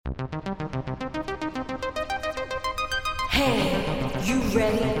Hey, you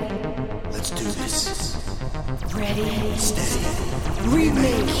ready? Let's do this. Ready? Steady.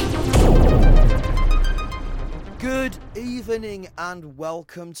 Remake. Good evening and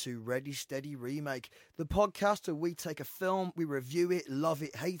welcome to Ready Steady Remake, the podcast where we take a film, we review it, love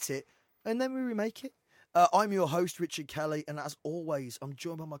it, hate it, and then we remake it. I'm your host, Richard Kelly, and as always, I'm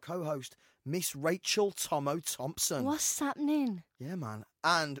joined by my co-host, Miss Rachel Tomo Thompson. What's happening? Yeah, man.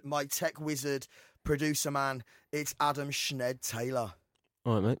 And my tech wizard, producer man, it's Adam Schned Taylor.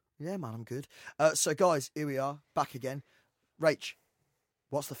 All right, mate. Yeah, man, I'm good. So, guys, here we are, back again. Rach,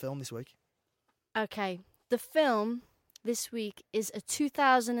 what's the film this week? Okay, the film this week is a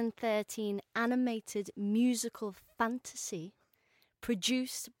 2013 animated musical fantasy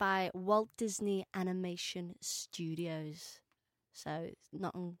produced by Walt Disney Animation Studios. So it's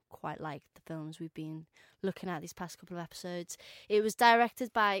not quite like the films we've been looking at these past couple of episodes. It was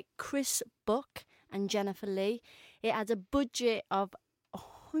directed by Chris Buck and Jennifer Lee. It had a budget of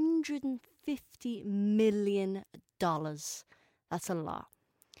 $150 million. That's a lot.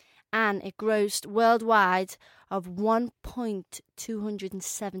 And it grossed worldwide of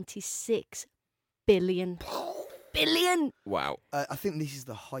 $1.276 billion. Wow. I think this is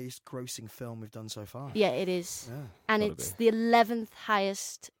the highest grossing film we've done so far. Yeah, it is. Yeah. And Gotta it's be. the 11th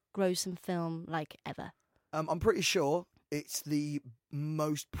highest grossing film, ever. I'm pretty sure it's the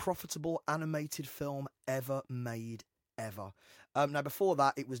most profitable animated film ever made, ever. Now, before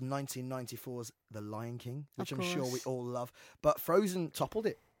that, it was 1994's The Lion King, which Of I'm sure we course. all love. But Frozen toppled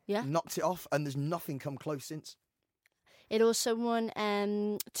it, Yeah. knocked it off, and there's nothing come close since. It also won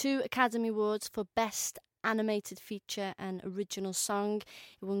 2 Academy Awards for Best Animated Feature and Original Song.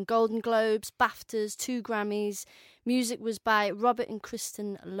 It won Golden Globes, BAFTAs, 2 Grammys. Music was by Robert and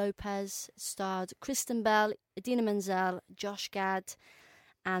Kristen Lopez. It starred Kristen Bell, Idina Menzel, Josh Gad.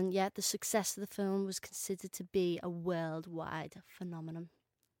 And yeah, the success of the film was considered to be a worldwide phenomenon.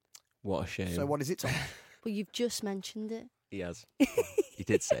 What a shame. So what is it, Tom? Well, you've just mentioned it. He has. He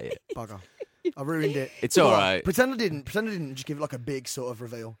did say it. Bugger. I ruined it. It's all Well, right. Pretend I didn't. Just give it like a big sort of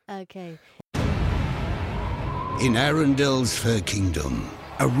reveal. Okay. In Arendelle's fair kingdom,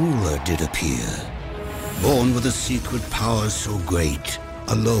 a ruler did appear. Born with a secret power so great,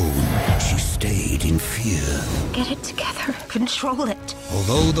 alone she stayed in fear. Get it together. Control it.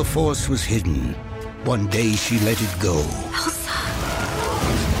 Although the force was hidden, one day she let it go. Elsa.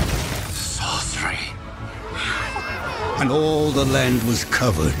 Sorcery. And all the land was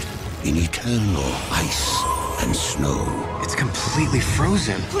covered in eternal ice and snow. It's completely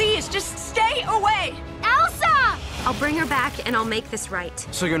frozen. Please, just stay away. Elsa! I'll bring her back and I'll make this right.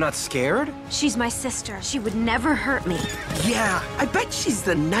 So you're not scared? She's my sister. She would never hurt me. Yeah, I bet she's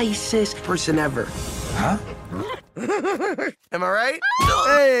the nicest person ever. Huh? Am I right?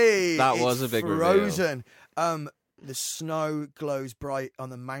 Hey, That was it's a big reveal. Frozen. The snow glows bright on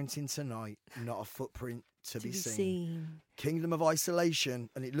the mountain tonight. Not a footprint to be seen. Kingdom of Isolation,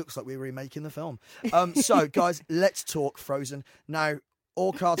 and it looks like we're remaking the film. So, guys, let's talk Frozen. Now,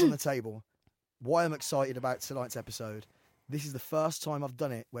 all cards on the table. Why I'm excited about tonight's episode. This is the first time I've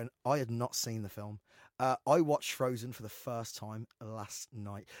done it when I had not seen the film. I watched Frozen for the first time last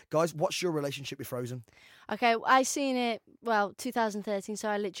night. Guys, what's your relationship with Frozen? Okay, I seen it, 2013, so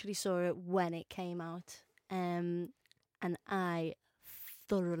I literally saw it when it came out. And I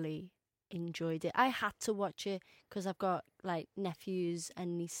thoroughly enjoyed it. I had to watch it because I've got, nephews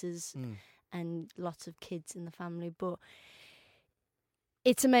and nieces and lots of kids in the family, but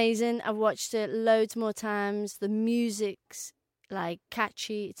it's amazing. I've watched it loads more times. The music's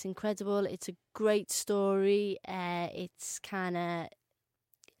catchy. It's incredible. It's a great story. It's kind of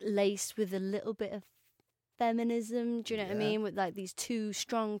laced with a little bit of feminism. Do you know what I mean? With these 2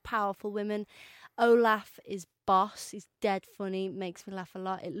 strong, powerful women. Olaf is boss. He's dead funny. Makes me laugh a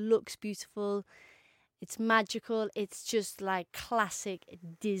lot. It looks beautiful. It's magical. It's just classic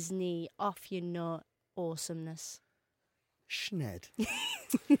Disney off your nut awesomeness. Schned.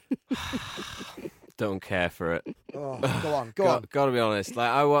 Don't care for it. Oh, go on, go on. Gotta be honest.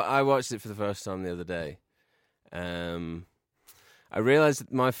 I watched it for the first time the other day. I realised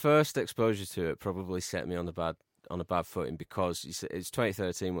that my first exposure to it probably set me on a bad footing because it's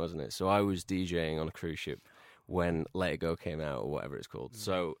 2013, wasn't it? So I was DJing on a cruise ship when Let It Go came out, or whatever it's called.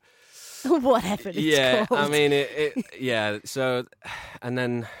 So Whatever it's called. I mean it. Yeah. So, and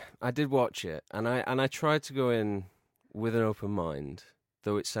then I did watch it, and I tried to go in with an open mind,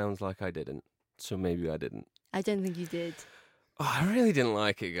 though it sounds like I didn't. So maybe I didn't. I don't think you did. Oh, I really didn't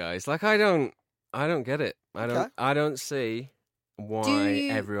like it, guys. I don't get it. Okay. I don't see why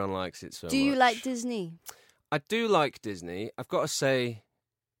everyone likes it so much. Do you like Disney? I do like Disney. I've got to say,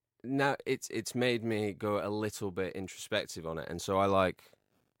 now it's made me go a little bit introspective on it, and so I like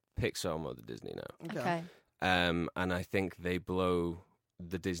Pixar more than Disney now. Okay. And I think they blow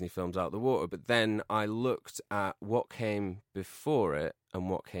the Disney films out of the water. But then I looked at what came before it and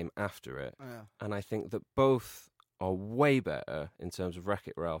what came after it, and I think that both are way better in terms of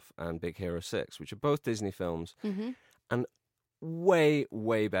Wreck-It Ralph and Big Hero 6, which are both Disney films, and way,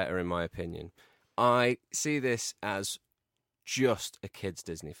 way better in my opinion. I see this as just a kid's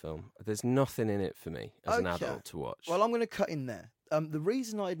Disney film. There's nothing in it for me as an adult to watch. Well, I'm going to cut in there. The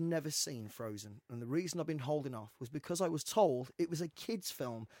reason I had never seen Frozen and the reason I've been holding off was because I was told it was a kid's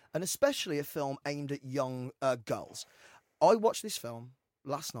film, and especially a film aimed at young girls. I watched this film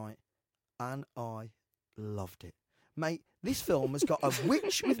last night and I loved it. Mate, this film has got a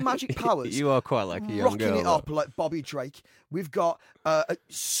witch with magic powers. You are quite like a young girl. Rocking it up like Bobby Drake. We've got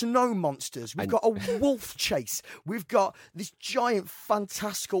snow monsters. We've got a wolf chase. We've got this giant,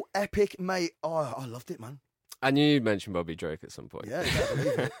 fantastical, epic, mate. Oh, I loved it, man. I knew you'd mention Bobby Drake at some point. Yeah, you can't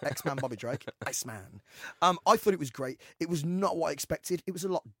believe it. X-Man Bobby Drake. Iceman. I thought it was great. It was not what I expected. It was a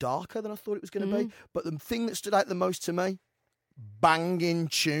lot darker than I thought it was going to be. But the thing that stood out the most to me, banging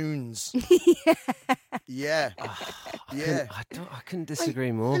tunes. Yeah. I couldn't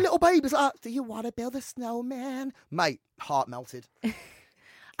disagree more. The little baby's like, do you want to build a snowman? Mate, heart melted.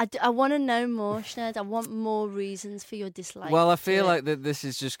 I want to know more, Sinead. I want more reasons for your dislike. Well, I feel like that this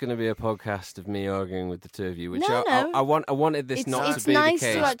is just going to be a podcast of me arguing with the two of you, which No. I wanted this not to be the case. It's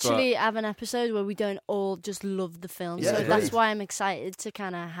nice to actually have an episode where we don't all just love the film. Yeah, so agreed. that's why I'm excited to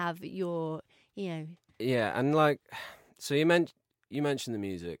kind of have your, Yeah, and like, so you mentioned the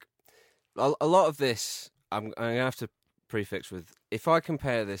music. A lot of this, I'm going to have to prefix with, if I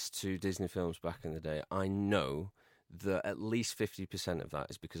compare this to Disney films back in the day, I know that at least 50% of that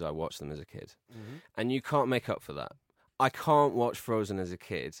is because I watched them as a kid. And you can't make up for that. I can't watch Frozen as a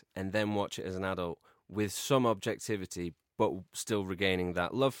kid and then watch it as an adult with some objectivity, but still regaining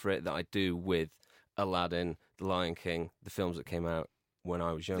that love for it that I do with Aladdin, The Lion King, the films that came out when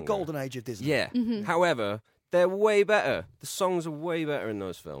I was younger. The golden age of Disney. Yeah. However, they're way better. The songs are way better in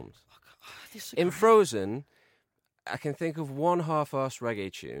those films. In Frozen, I can think of one half-assed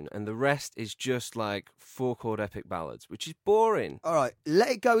reggae tune, and the rest is just like 4-chord epic ballads, which is boring. All right, Let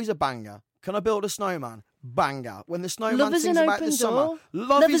It Go is a banger. Can I Build a Snowman? Banger. When the snowman Love is sings an about open the summer. door.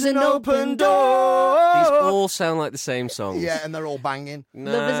 Love is an open door. These all sound like the same songs. Yeah, and they're all banging.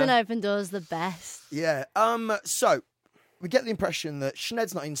 Love is an open door is the best. Yeah. So we get the impression that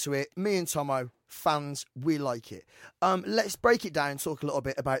Sinead's not into it. Me and Tomo, fans, we like it. Let's break it down and talk a little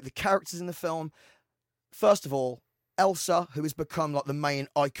bit about the characters in the film. First of all, Elsa, who has become like the main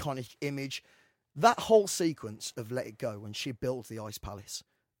iconic image. That whole sequence of Let It Go when she builds the ice palace.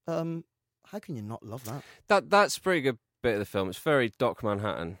 How can you not love that? That's a pretty good bit of the film. It's very Doc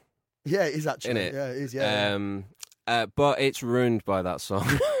Manhattan. Yeah, it is actually. Innit? Yeah, it is. Yeah. But it's ruined by that song.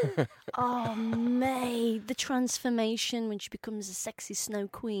 Oh, mate, the transformation when she becomes a sexy snow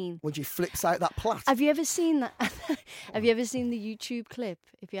queen. When she flips out that plait. Have you ever seen that? Have you ever seen the YouTube clip?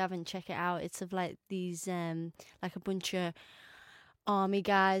 If you haven't, check it out. It's of like these, like a bunch of army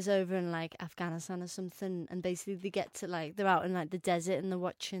guys over in like Afghanistan or something, and basically they get to like they're out in like the desert and they're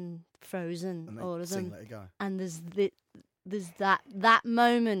watching Frozen, And they all of sing them, Let It Go. and there's that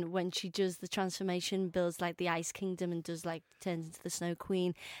moment when she does the transformation, builds like the Ice Kingdom and does like turns into the Snow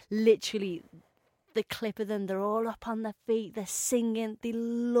Queen. Literally, the clip of them, they're all up on their feet, they're singing, they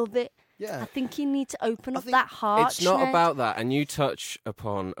love it. Yeah. I think you need to open up think that heart. It's not Sinead. about that, and you touch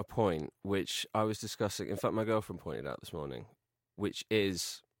upon a point which I was discussing. In fact, my girlfriend pointed out this morning, which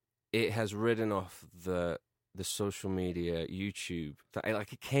is it has ridden off the social media, YouTube. That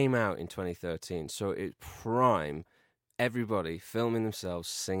like it came out in 2013, so it's prime. Everybody filming themselves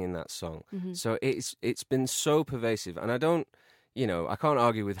singing that song. So it's been so pervasive, and I can't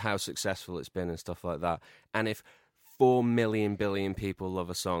argue with how successful it's been and stuff like that. And if 4 million billion people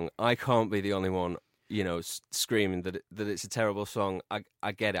love a song, I can't be the only one, screaming that it's a terrible song.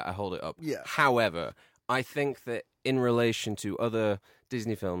 I get it. I hold it up. Yeah. However, I think that in relation to other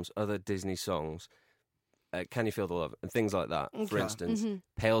Disney films, other Disney songs, Can You Feel the Love and things like that, for Okay. instance,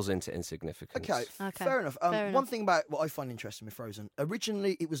 pales into insignificance. Okay, Okay, fair enough. fair enough. One thing about what I find interesting with Frozen,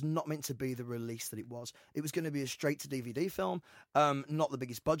 originally it was not meant to be the release that it was. It was going to be a straight-to-DVD film, not the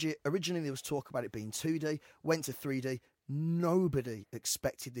biggest budget. Originally there was talk about it being 2D, went to 3D. Nobody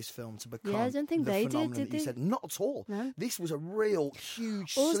expected this film to become I don't think the they did, phenomenon did that you they? said. Not at all. No. This was a real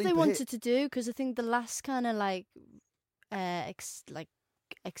huge All sleeper they wanted hit. to do, because I think the last kind of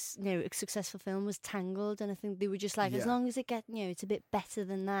successful film was Tangled, and I think they were just like, as Yeah. long as it it's a bit better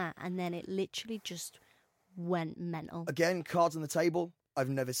than that, and then it literally just went mental. Again, cards on the table. I've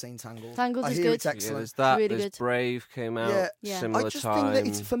never seen Tangled. Tangled I is hear good. it's excellent. Yeah, there's that. Really There's good. Brave came out Yeah. Yeah. similar I just time. think that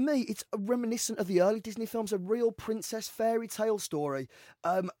it's, for me, it's reminiscent of the early Disney films, a real princess fairy tale story.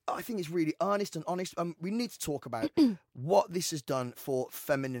 I think it's really earnest and honest. We need to talk about what this has done for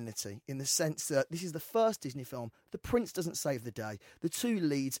femininity, in the sense that this is the first Disney film. The prince doesn't save the day. The two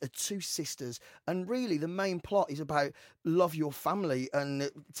leads are two sisters, and really the main plot is about love your family and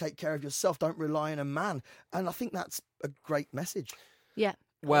take care of yourself. Don't rely on a man. And I think that's a great message. Yeah.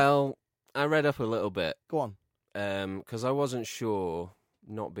 Well, I read up a little bit Go on. because I wasn't sure,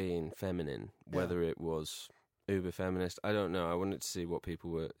 not being feminine, whether it was uber feminist. I don't know. I wanted to see what people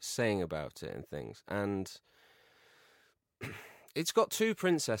were saying about it and things. And it's got two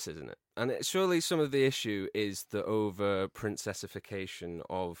princesses in it. And surely some of the issue is the over princessification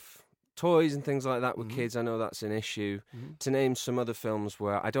of toys and things like that with kids. I know that's an issue. To name some other films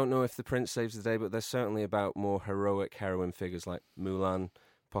where I don't know if the prince saves the day, but they're certainly about more heroic heroine figures like Mulan,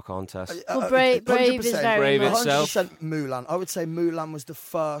 Pocahontas. Well, Brave is 100%. very Brave much. itself. 100% Mulan. I would say Mulan was the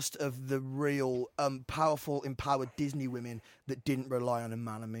first of the real powerful, empowered Disney women that didn't rely on a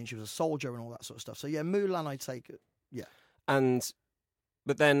man. I mean, she was a soldier and all that sort of stuff. So yeah, Mulan, I take it. Yeah.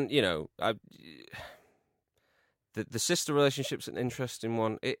 But then, you know, the sister relationship's an interesting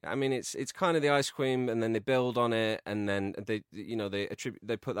one. It's kind of the ice cream, and then they build on it, and then they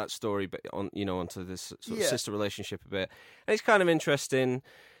put that story on, onto this sort of sister relationship a bit, and it's kind of interesting,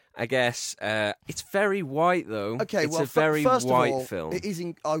 I guess. It's very white though. Okay, it's well, a very first white of all, film. It is.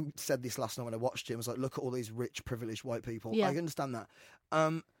 I said this last night when I watched it. I was like, look at all these rich, privileged white people. Yeah. I understand that.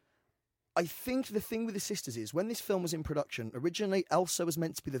 I think the thing with the sisters is, when this film was in production, originally Elsa was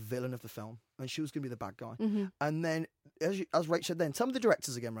meant to be the villain of the film, and she was going to be the bad guy. And then, as Rach said then, tell me the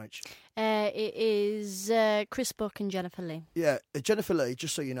directors again, Rach. It is Chris Buck and Jennifer Lee. Yeah, Jennifer Lee,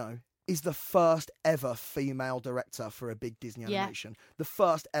 just so you know, is the first ever female director for a big Disney animation. The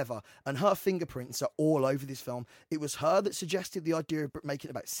first ever. And her fingerprints are all over this film. It was her that suggested the idea of making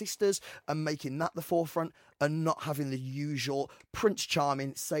it about sisters and making that the forefront and not having the usual Prince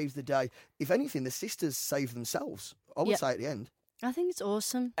Charming saves the day. If anything, the sisters save themselves, I would say, at the end. I think it's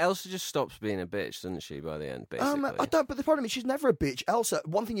awesome. Elsa just stops being a bitch, doesn't she, by the end, basically? I don't, but the problem is she's never a bitch. Elsa,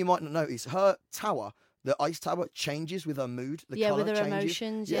 one thing you might not notice, her tower, the ice tower, changes with her mood. The colour with her changes.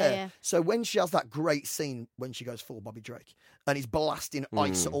 emotions. Yeah. So when she has that great scene when she goes full Bobby Drake and he's blasting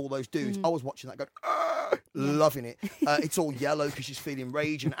ice at all those dudes, I was watching that going, loving it. It's all yellow because she's feeling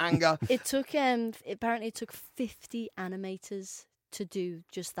rage and anger. It took apparently it took 50 animators to do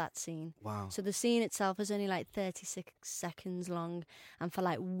just that scene. Wow. So the scene itself is only like 36 seconds long, and for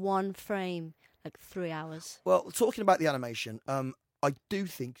like one frame, like 3 hours. Well, talking about the animation, I do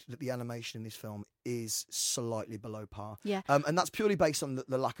think that the animation in this film is slightly below par. Yeah. And that's purely based on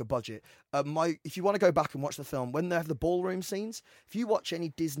the lack of budget. If you want to go back and watch the film, when they have the ballroom scenes, if you watch any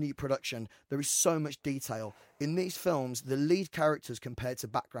Disney production, there is so much detail. In these films, the lead characters compared to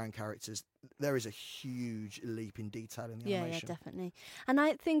background characters, there is a huge leap in detail in the animation. Yeah, definitely. And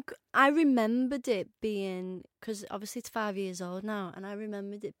I think I remembered it being, because obviously it's 5 years old now, and I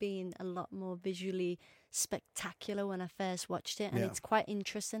remembered it being a lot more visually spectacular when I first watched it. And it's quite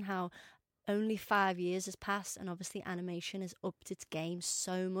interesting how only 5 years has passed, and obviously animation has upped its game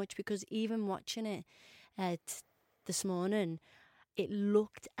so much, because even watching it this morning, it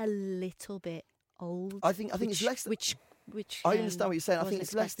looked a little bit old. I think it's less... Which I understand what you're saying. I think wasn't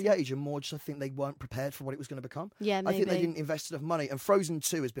it's less the expected. age and more just I think they weren't prepared for what it was going to become. Yeah, I maybe. think they didn't invest enough money. And Frozen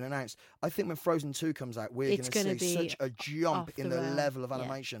 2 has been announced. I think when Frozen 2 comes out, we're It's going to gonna see be such a jump off in the the rail. level of Yeah.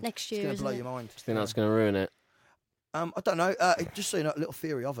 animation. Next It's year, going to isn't blow it? your mind. I think that's going to ruin it. I don't know. Just so you know, a little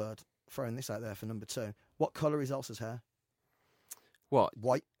theory I've heard, throwing this out there for number 2. What colour is Elsa's hair? What?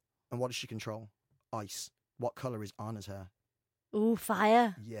 White. And what does she control? Ice. What colour is Anna's hair? Ooh,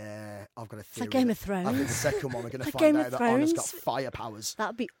 fire. Yeah, I've got a It's theory. like Game of I think the Thrones. second one we're going to Like find Game out of that Anna's got Thrones. fire powers.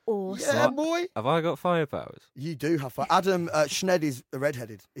 That'd be awesome. Yeah, boy. Have I got fire powers? You do have fire. Adam Schned is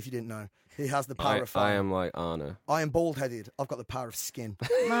redheaded, if you didn't know. He has the power of fire. I am like Anna. I am bald-headed. I've got the power of skin.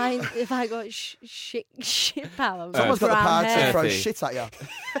 Mine, if I got shit power. Someone's got the power brown to hair. throw Earthy. shit at you.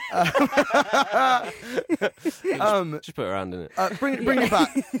 Just put her hand in it. Bringing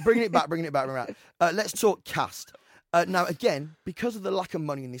it back. Let's talk cast. Now, again, because of the lack of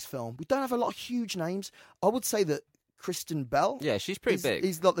money in this film, we don't have a lot of huge names. I would say that Kristen Bell Yeah, she's pretty big.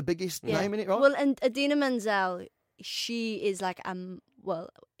 is not the biggest name in it, right? Well, and Adina Menzel, she is like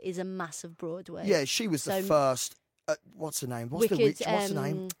is a massive Broadway. Yeah, she was the So- first. What's her name? What's Wicked, her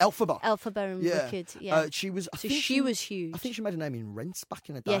name? Elphaba. Elphaba and Yeah. Wicked. Yeah. She was. I so think she was huge. I think she made a name in Rent back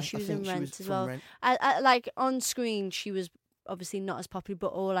in the day. Yeah, she I was think in she Rent was as from well. Rent. I like on screen, she was obviously not as popular, but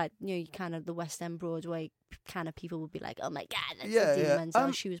all like, you know, kind of the West End Broadway kind of people would be like, oh my God, that's Idina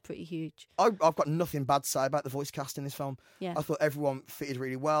Menzel. She was pretty huge. I've got nothing bad to say about the voice cast in this film. Yeah. I thought everyone fitted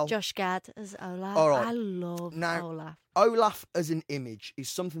really well. Josh Gad as Olaf. All right. I love Olaf. Olaf as an image is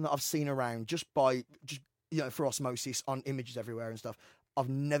something that I've seen around just for osmosis on images everywhere and stuff. I've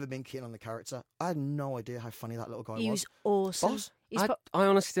never been keen on the character. I had no idea how funny that little guy was. He was awesome. Boss? I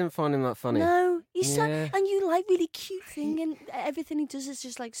honestly didn't find him that funny. No, he's Yeah. and you like really cute thing, and everything he does is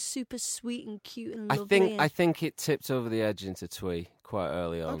just like super sweet and cute and lovely. I think it tipped over the edge into twee quite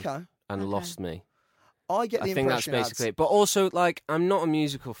early on. Okay. And lost me. I get the I think that's impression basically it. But also, like, I'm not a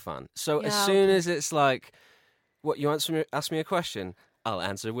musical fan. So as soon as it's like, what, you ask me a question? I'll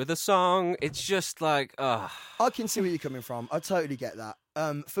answer with a song. It's just like, I can see where you're coming from. I totally get that.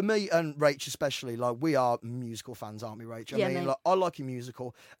 For me and Rach especially, like, we are musical fans, aren't we, Rach? I mean, like, I like a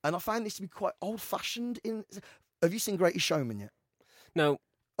musical, and I find this to be quite old-fashioned. Have you seen Greatest Showman yet? No.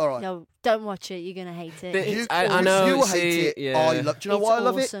 All right. No, don't watch it. You're gonna hate it. I know. You hate it. Yeah. I love. Do you know why I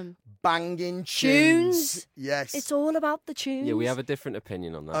love awesome. it? Banging tunes. Yes. It's all about the tunes. Yeah, we have a different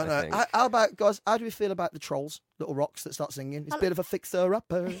opinion on that. I know. I think. How about, guys, how do we feel about the trolls, little rocks that start singing? It's a bit of a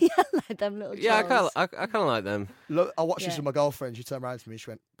fixer-upper. Yeah, I like them little Yeah, trolls. I kind of like them. Look, I watched this with my girlfriend. She turned around to me. She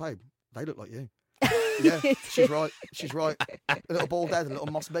went, "Babe, they look like you." Yeah, she's right. She's right. A little bald head, a little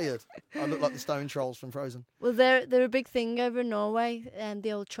moss beard. I look like the stone trolls from Frozen. Well, they're a big thing over in Norway,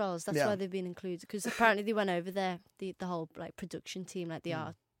 the old trolls. That's why they've been included, because apparently they went over there, the whole like production team, like the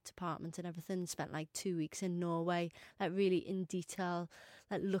art department and everything, spent like 2 weeks in Norway, like really in detail,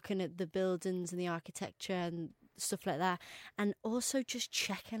 like looking at the buildings and the architecture and stuff like that, and also just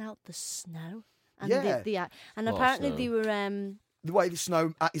checking out the snow. And and apparently they were the way the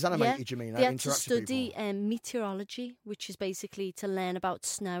snow is animated, you mean? They had to study meteorology, which is basically to learn about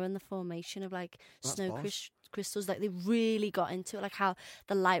snow and the formation of like snow crystals. Like they really got into it, like how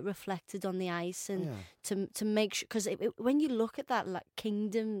the light reflected on the ice, and to make sure, because when you look at that like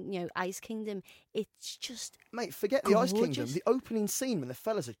kingdom, you know, Ice Kingdom, it's just forget the Ice Kingdom. The opening scene when the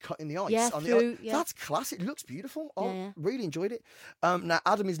fellas are cutting the ice on the ice, that's class. It looks beautiful. I really enjoyed it. Now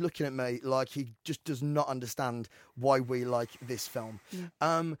Adam is looking at me like he just does not understand why we like this film.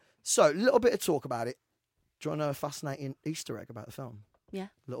 So a little bit of talk about it. Do you want to know a fascinating Easter egg about the film? Yeah.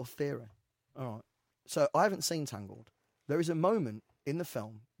 Little theory. All right. So I haven't seen Tangled. There is a moment in the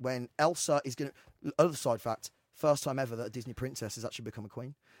film when Elsa is going to... Other side fact, first time ever that a Disney princess has actually become a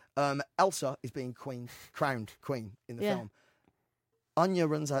queen. Elsa is being crowned queen in the film. Anya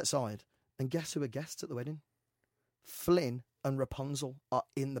runs outside, and guess who are guests at the wedding? Flynn and Rapunzel are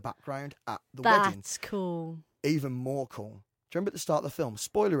in the background at the wedding. That's cool. Even more cool. Do you remember at the start of the film?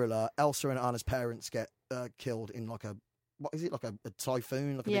 Spoiler alert, Elsa and Anna's parents get killed in like a... What is it? Like a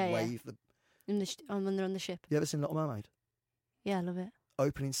typhoon? Like a big wave? When they're on the ship. You ever seen Little Mermaid? Yeah, I love it.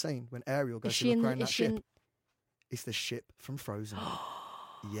 Opening scene when Ariel goes to look around that ship. It's the ship from Frozen.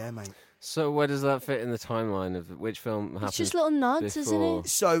 Yeah, mate. So where does that fit in the timeline of which film happened? It's just little nods, isn't it?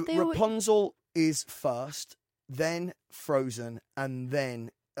 So Rapunzel is first, then Frozen, and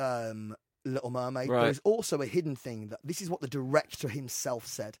then Little Mermaid. Right. There's also a hidden thing that this is what the director himself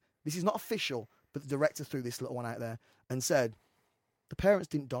said. This is not official, but the director threw this little one out there and said, the parents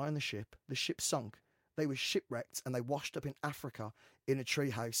didn't die on the ship. The ship sunk. They were shipwrecked and they washed up in Africa in a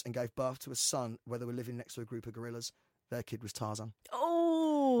treehouse and gave birth to a son where they were living next to a group of gorillas. Their kid was Tarzan.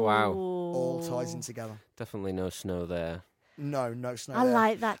 Oh. Wow. All ties in together. Definitely no snow there. No snow I there.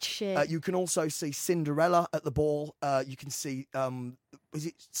 like that shit. You can also see Cinderella at the ball. You can see, is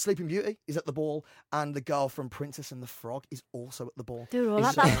it Sleeping Beauty is at the ball, and the girl from Princess and the Frog is also at the ball. Dude, all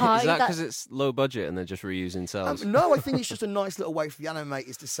at that party. Is that because it's low budget and they're just reusing cells? No, I think it's just a nice little way for the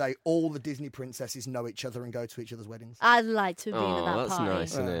animators to say all the Disney princesses know each other and go to each other's weddings. I'd like to have been at that that's party.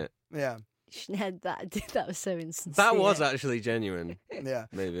 nice, isn't it? Yeah. That was so insincere. That was actually genuine. Yeah.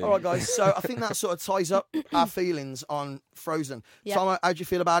 Maybe. All right, guys. So I think that sort of ties up our feelings on Frozen. Yeah. Tom, how do you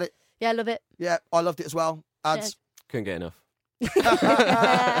feel about it? Yeah, I love it. Yeah, I loved it as well. Ads. Couldn't get enough.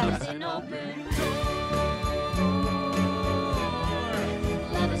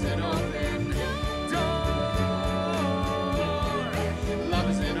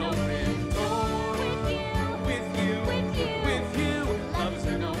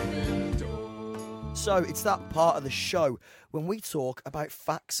 So it's that part of the show when we talk about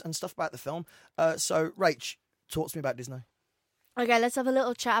facts and stuff about the film. So, Rach, talk to me about Disney. Okay, let's have a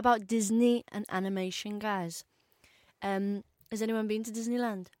little chat about Disney and animation, guys. Has anyone been to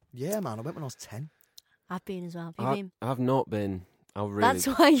Disneyland? Yeah, man. I went when I was 10. I've been as well. Have you been? I've not been. I really. That's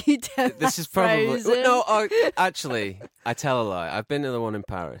why you don't. This is probably Frozen. no. Actually, I tell a lie. I've been to the one in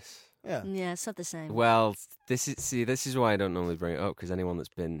Paris. Yeah. Yeah, it's not the same. Well, this is why I don't normally bring it up, because anyone that's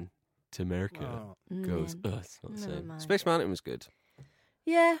been to America Oh. goes, Yeah. it's not the Never same. mind. Space Mountain was good.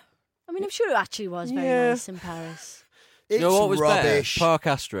 Yeah. I mean, I'm sure it actually was very Yeah. nice in Paris. You know what was rubbish. better? Park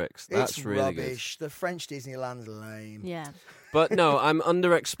Asterix. That's It's really rubbish. The French Disneyland's lame. Yeah. good. But no, I'm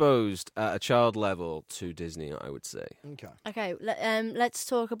underexposed at a child level to Disney, I would say. Okay. Okay, let's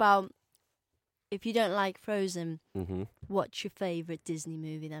talk about, if you don't like Frozen, hmm what's your favourite Disney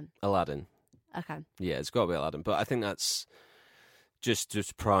movie then? Aladdin. Okay. Yeah, it's got to be Aladdin. But I think that's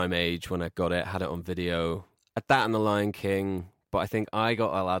just prime age when I got it, had it on video. At that and The Lion King. But I think I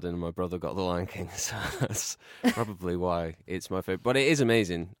got Aladdin and my brother got The Lion King. So that's probably why it's my favourite. But it is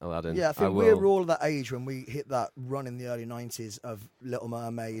amazing, Aladdin. Yeah, I think will. we're all at that age when we hit that run in the early 90s of Little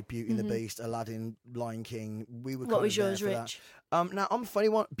Mermaid, Beauty and the Beast, Aladdin, Lion King. We were What kind was of there yours, for that. Rich? Now, I'm a funny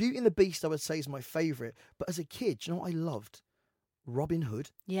one. Beauty and the Beast, I would say, is my favourite. But as a kid, do you know what I loved? Robin Hood.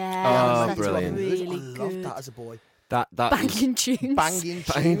 Yeah, Oh, that's brilliant. really I good. loved that as a boy. That Banging tunes. Banging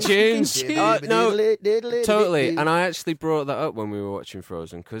tunes. tunes. No, totally. And I actually brought that up when we were watching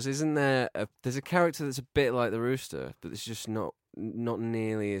Frozen, because isn't there's a character that's a bit like the rooster, but it's just not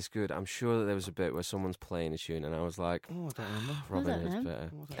nearly as good. I'm sure that there was a bit where someone's playing a tune, and I was like, Oh, I don't remember. Robin don't Hood's know.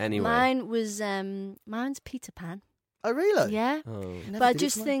 better. Anyway. Mine's Peter Pan. Oh, really? Yeah. Oh. Never But I did it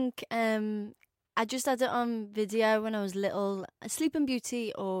just to me. think I just had it on video when I was little. Sleeping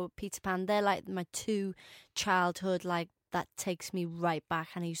Beauty or Peter Pan, they're like my two childhood, like that takes me right back,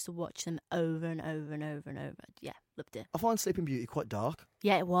 and I used to watch them over and over and over and over. Yeah, loved it. I find Sleeping Beauty quite dark.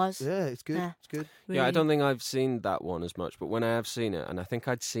 Yeah, it was. Yeah, it's good. Yeah. It's good. Yeah, I Really. don't think I've seen that one as much, but when I have seen it, and I think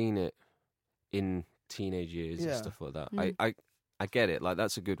I'd seen it in teenage years Yeah. and stuff like that, Mm. I get it. Like,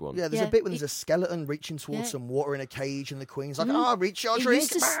 that's a good one. Yeah, there's Yeah, a bit where it- there's a skeleton reaching towards Yeah. some water in a cage, and the Queen's like, Mhm. "Oh, reach your drink."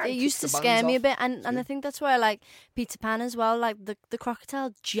 man," it used to kicks the scare bones me a off. bit, and I good. think that's why I like Peter Pan as well. Like the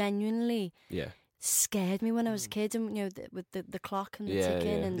crocodile genuinely Yeah. scared me when I was a kid, and with the clock and the Yeah,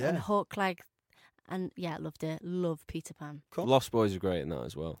 ticking yeah. and Yeah. Hook, like, and yeah, I loved it. Love Peter Pan. Cool. Lost Boys are great in that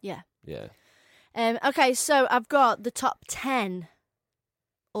as well. Yeah. Yeah. Okay, so I've got the top 10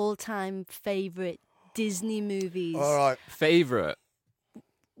 all-time favorite Disney movies. All right. Favorite?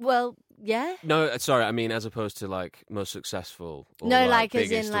 Well, yeah. No, sorry. I mean, as opposed to like most successful. Or, No, like, as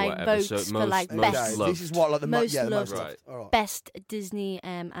biggest in, or like, whatever. votes So for, most, like, most best. loved. This is what like the Most the loved. most Right. loved. All right. Best Disney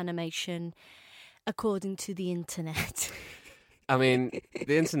animation according to the internet. I mean,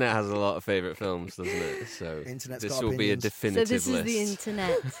 the internet has a lot of favorite films, doesn't it? So Internet's this got will be a opinions. So definitive this is list. the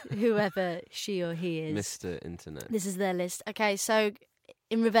internet, whoever she or he is. Mr. Internet. This is their list. Okay, so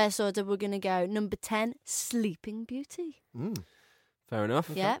in reverse order, we're going to go number 10, Sleeping Beauty. Mm. Fair enough.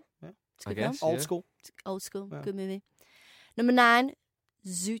 Yeah. Yeah. It's a I good film. guess. Old Yeah. school. Old school, Yeah. good movie. Number 9,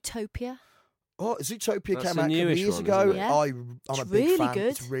 Zootopia. Oh, Zootopia That's came a out a couple newish years one, ago. isn't it? Yeah. I'm It's a big really fan. good.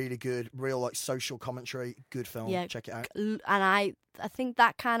 It's really good. Real like social commentary. Good film. Yeah. Check it out. And I think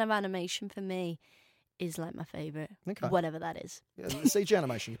that kind of animation for me is like my favourite, Okay. whatever that is. Yeah, CG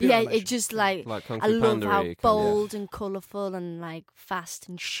animation. pure Yeah, animation. it just like, Like Kung I Fu love Panda how kind of- bold and colourful and like fast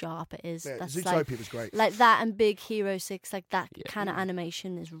and sharp it is. Yeah, That's Zootopia was great. like that and Big Hero 6, like that Yeah. kind of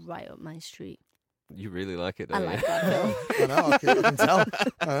animation is right up my street. You really like it, I don't you? like that film. I know. I can tell.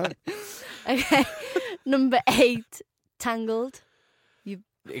 I know. Okay, number 8, Tangled.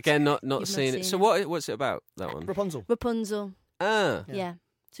 Again, not You've not seen it. seen So it. what's it about, that one? Rapunzel. Rapunzel. Ah. Yeah.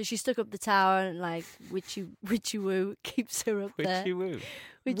 So she stuck up the tower and like Witchy Woo keeps her up there. Witchy Woo.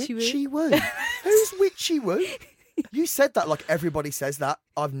 Witchy Woo. Witchy Woo. Who's Witchy Woo? You said that like everybody says that.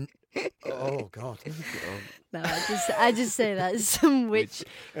 Oh God. No, I just say that some witch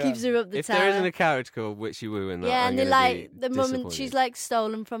keeps her up the If tower. there isn't a character called Witchy Woo in that, Yeah, I'm and they gonna like be the mum and disappointed. she's like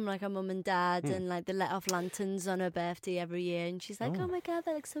stolen from like her mum and dad, Hmm. and like they let off lanterns on her birthday every year, and she's like, "Oh my god,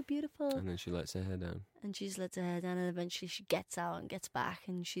 that looks so beautiful," And then she lets her hair down. and she's let her hair down, and eventually she gets out and gets back,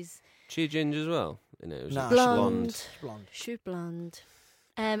 and she's She ginger as well. In it, was Nah, it she's blonde. Blonde. She's blonde.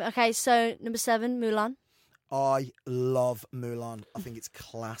 Okay, so number 7, Mulan. I love Mulan. I think it's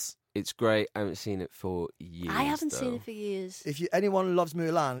class. It's great. I haven't seen it for years. I haven't seen though. it for years. If anyone loves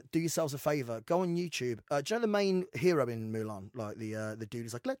Mulan, do yourselves a favour. Go on YouTube. Do you know the main hero in Mulan? Like the dude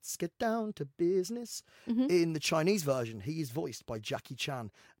is like, let's get down to business. Mhm. In the Chinese version, he is voiced by Jackie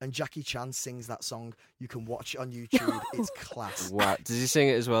Chan, and Jackie Chan sings that song. You can watch it on YouTube. It's class. Wow. Does he sing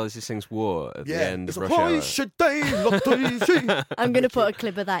it as well as he sings War at the end it's of like, Rush "Why Hour? should they look easy?" I'm gonna put a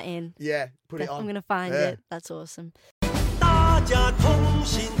clip of that in. Yeah, put it I'm on. gonna find Yeah. it. That's awesome. 大家同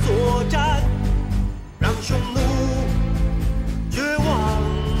心作战，让匈奴绝望。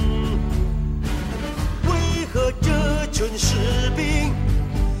为何这群士兵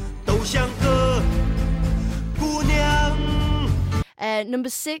都像个姑娘？ Number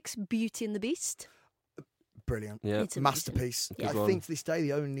 6, Beauty and the Beast. Brilliant. Yeah. It's amazing. Masterpiece. Yeah. I one. think to this day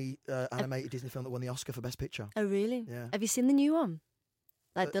the only animated Disney film that won the Oscar for Best Picture. Oh, really? Yeah. Have you seen the new one?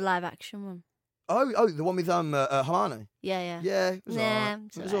 Like the live action one? Oh, the one with Hermione. Yeah. Yeah, it was Nah, alright.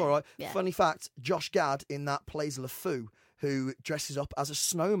 it's It was alright. alright. Yeah. Funny fact: Josh Gad in that plays LeFou, who dresses up as a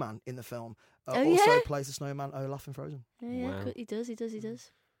snowman in the film. Oh, also yeah? plays the snowman Olaf in Frozen. Yeah, Wow. he does.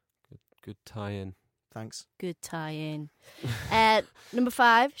 Good tie-in. Thanks. Good tie-in. Number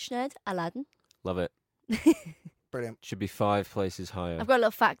 5, Sinead, Aladdin. Love it. Brilliant. Should be 5 places higher. I've got a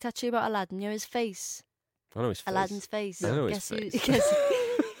little fact actually about Aladdin. You know his face? I know his face. Aladdin's face. I know his Guess who- face. guess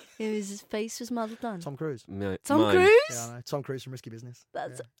who his face was modelled on? Tom Cruise. Tom Mine. Cruise? Yeah, I know. Tom Cruise from Risky Business.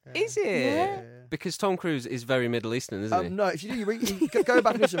 That's Is it? Yeah. Because Tom Cruise is very Middle Eastern, isn't he? No, if you do, you go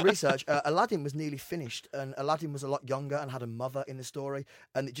back and do some research. Aladdin was nearly finished, and Aladdin was a lot younger and had a mother in the story,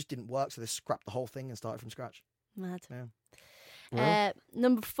 and it just didn't work, so they scrapped the whole thing and started from scratch. Mad. Yeah.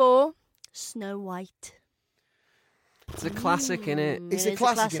 Number 4, Snow White. It's a classic, innit? It's It a is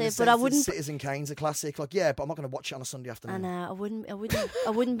classic in the but sense I that wouldn't. Citizen Kane's a classic. Like, yeah, but I'm not going to watch it on a Sunday I afternoon. know. I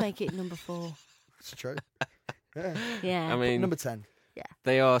wouldn't make it number 4. It's true. Yeah. Yeah. I mean, Number 10.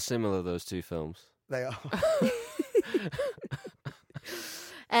 they are similar, those two films. They are.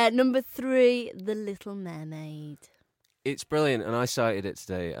 Number 3, The Little Mermaid. It's brilliant, and I cited it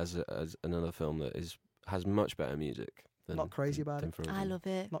today as another film that has much better music. Than, Not crazy about than it. Frozen. I love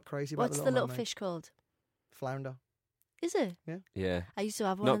it. Not crazy about What's the the little Mermaid. fish called? Flounder. Is it? Yeah. I used to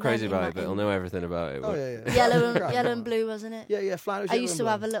have one. Not of crazy them in about my- it, but I'll in- know everything about it. Oh, but- yeah. Yellow and blue, wasn't it? Yeah, Flounder's I yellow used and to blue.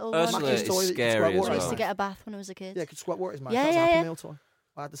 have a little Ursula one. is Mackie's toy that you could scary squirt as water I in. used to well. get a bath when I was a kid. Yeah, could squirt water is mad. Yeah, That's yeah, a Happy yeah. Meal toy.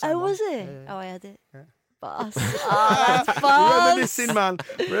 I had the same Oh, one. was it? Yeah, yeah. Oh, I had it. Yeah. Boss. Oh, that's boss. Reminiscing, man.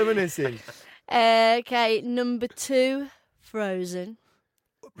 Reminiscing. Okay, number 2, Frozen.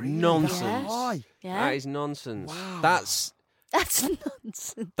 Nonsense. Yeah. Why? Yeah, That is nonsense. Wow. that's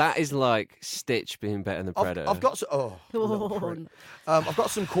nonsense. That is like Stitch being better than Predator. I've got some. Oh, little Oh, prick. I've got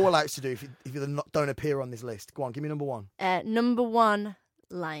some call outs to do if you don't appear on this list. Go on, give me number 1. Number 1,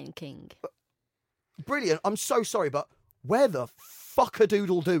 Lion King. Brilliant. I'm so sorry, but where the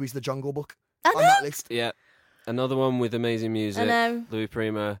fuck-a-doodle-doo is the Jungle Book I on know. that list? Yeah. Another one with amazing music. I know. Louis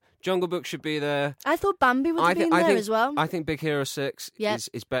Prima. Jungle Book should be there. I thought Bambi would have been there as well. I think Big Hero 6 Yeah.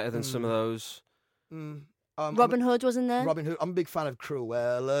 is better than some of those. Robin Hood wasn't there. Robin Hood. I'm a big fan of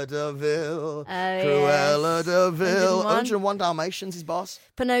Cruella de Vil. yes. Cruella de Vil. 101. 101 Dalmatians, his boss.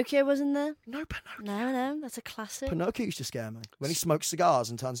 Pinocchio wasn't there. No, Pinocchio. No, that's a classic. Pinocchio used to scare me. When he smokes cigars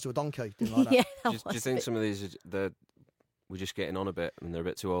and turns into a donkey. Didn't like that. Yeah, that Do was you think bit- some of these we're just getting on a bit and they're a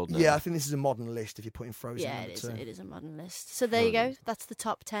bit too old now? Yeah, I think this is a modern list if you're putting Frozen Yeah, number it is. 2. It is a modern list. So there you go. That's the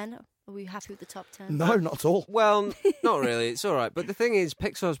top 10. Are we happy with the top 10? No, not at all. Well, not really. It's all right. But the thing is,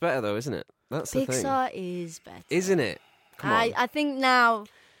 Pixar's better, though, isn't it? That's the thing. Pixar is better. Isn't it? Come on. I think now.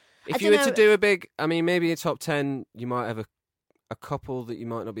 I If you were dunno- to do a big, I mean, maybe a top 10, you might have a couple that you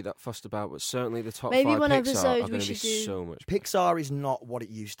might not be that fussed about, but certainly the top Maybe 5 one Pixar episode are we going to be should do- so much. Pixar is not what it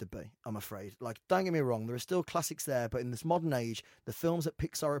used to be, I'm afraid. Like, don't get me wrong, there are still classics there, but in this modern age, the films that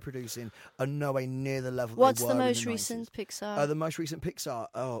Pixar are producing are nowhere near the level What's they the were in most the 90s. recent Pixar? The most recent Pixar,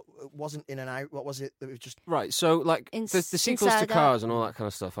 it wasn't In and Out. What was it? It was just Right, so like the sequels to Inside Cars Out. and all that kind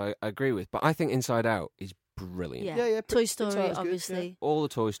of stuff, I agree with, but I think Inside Out is brilliant. yeah. Toy Story, Pixar's good, obviously. All the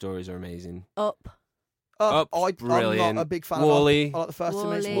Toy Stories are amazing. Up. Up's I'm brilliant. not a big fan Wall-E. of Up. I like the first 2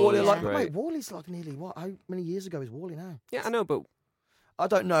 minutes. Wall-E, Wall-E, yeah. like, Great. wait, Wall-E's like nearly what? How many years ago is Wall-E now? Yeah, I know, but I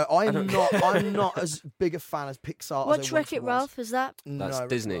don't know. I'm don't- not as big a fan as Pixar. Watch as I Wreck-It once was. Ralph, is that? No, That's Wreck-It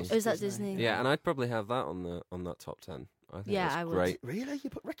Disney. Ralph's Oh, is that Disney? yeah, and I'd probably have that on that top 10. I think Yeah, that's I would. great. Really? You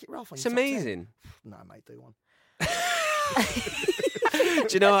put Wreck-It Ralph on It's your top 10? amazing. No, mate, do one. Do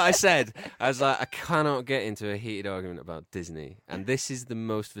you know what I said? I was like, I cannot get into a heated argument about Disney, and this is the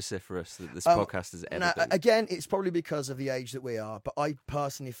most vociferous that this podcast has ever Now, been. again, it's probably because of the age that we are, but I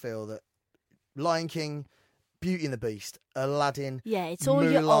personally feel that Lion King, Beauty and the Beast, Aladdin, Yeah, it's all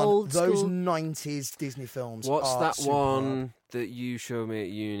your Mulan, old those school. 90s Disney films. What's are that superb. one that you showed me at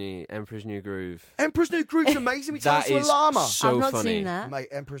uni? Emperor's New Groove. Emperor's New Groove's amazing. We turn That into a is llama. so I've not funny. seen that. Mate,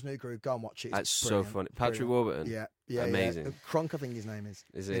 Emperor's New Groove, go and watch it. It's That's so brilliant. funny. Patrick Brilliant. Warburton. Yeah, Amazing. Yeah. Kronk, I think his name is.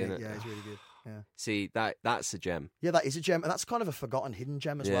 Is he in it? Yeah, he's really good. Yeah. See, that's a gem. Yeah, that is a gem, and that's kind of a forgotten hidden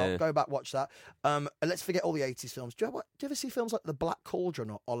gem as well. Yeah. Go back, watch that. And let's forget all the 80s films. Do you ever see films like The Black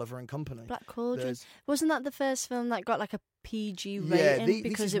Cauldron or Oliver and Company? Black Cauldron. There's- Wasn't that the first film that got like a PG rating Yeah, this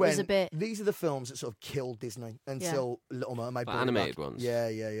because is it was a when- bit? These are the films that sort of killed Disney until Little Mermaid. Like brought it animated back. ones?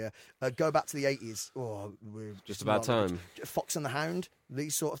 Yeah. Go back to the 80s. Oh, we're Just about not- time. Fox and the Hound.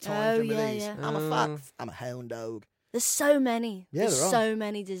 These sort of Oh, times. Remember yeah, these? yeah. I'm a fox. I'm a hound dog. There's so many. Yeah, There's there are. so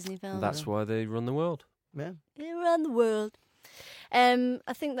many Disney films. That's why they run the world. Yeah. around the world.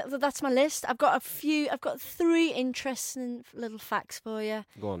 I think that's my list. I've got 3 interesting little facts for you.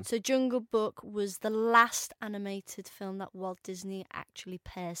 Go on. So Jungle Book was the last animated film that Walt Disney actually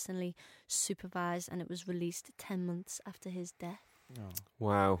personally supervised, and it was released 10 months after his death.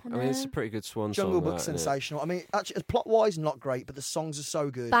 Wow. I mean, it's a pretty good swan Jungle song. Book's sensational. I mean, actually, plot-wise, not great, but the songs are so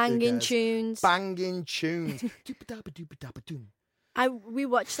good. Banging tunes. Banging tunes. Doop-a-dabba-doop-a-dabba-doom. We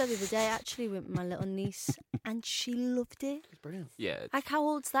watched that the other day, actually, with my little niece, and she loved it. It's brilliant. Yeah. Like, how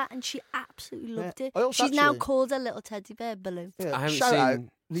old's that? And she absolutely loved it. I also She's now actually- called her little teddy bear Baloo. Yeah. I haven't Shout out. seen-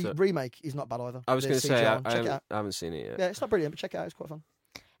 The so- remake is not bad either. I was The going to say, CGI. I Check it out. haven't seen it yet. Yeah, it's not brilliant, but check it out. It's quite fun.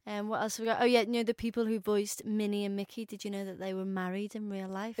 What else have we got? Oh, yeah, the people who voiced Minnie and Mickey, did you know that they were married in real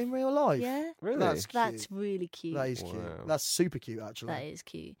life? In real life? Yeah. Really? That's really cute. That is cute. Wow. That's super cute, actually. That is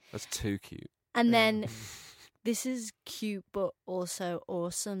cute. That's too cute. And then, this is cute but also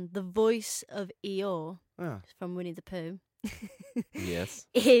awesome. The voice of Eeyore Yeah. from Winnie the Pooh Yes.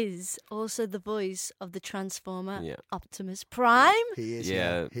 is also the voice of the Transformer Yeah. Optimus Prime. He is.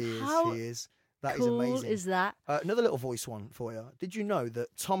 Yeah. Yeah. He is. How He is. That is Cool amazing. is that? Another little voice one for you. Did you know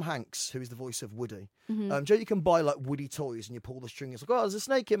that Tom Hanks, who is the voice of Woody, Mhm. Joe, you can buy like Woody toys and you pull the string. It's like, oh, there's a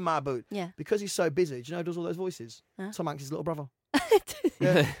snake in my boot. Yeah. Because he's so busy. Do you know who does all those voices? Huh? Tom Hanks' little brother.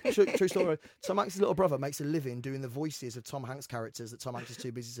 Yeah, true story. Tom Hanks' little brother makes a living doing the voices of Tom Hanks characters that Tom Hanks is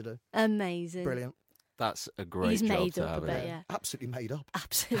too busy to do. Amazing. Brilliant. That's a great He's job made to up have. a isn't bit, it? yeah. Absolutely made up.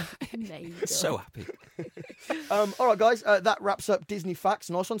 Absolutely made So up. happy. All right, guys, that wraps up Disney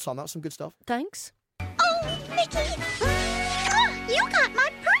Facts. Nice one, Tom. That was some good stuff. Thanks. Oh, Mickey! You got my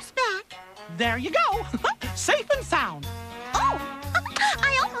purse back! There you go. Safe and sound. Oh,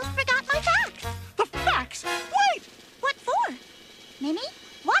 I almost forgot my facts! The facts? Wait! What for? Mimi,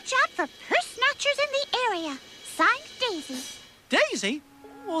 watch out for purse snatchers in the area. Signed Daisy. Daisy?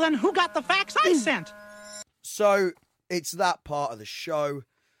 Well, then who got the facts I sent? So it's that part of the show.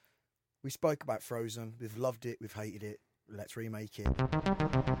 We spoke about Frozen. We've loved it. We've hated it. Let's remake it.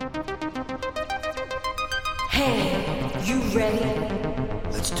 Hey, you ready?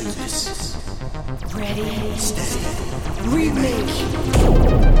 Let's do this. Ready? Steady. Remake.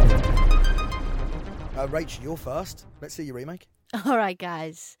 Rach, you're first. Let's see your remake. All right,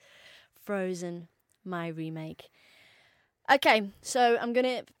 guys. Frozen, my remake. Okay, so I'm going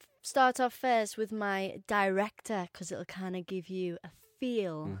to start off first with my director because it'll kind of give you a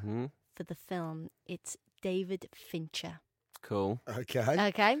feel for the film. It's David Fincher. Cool. Okay.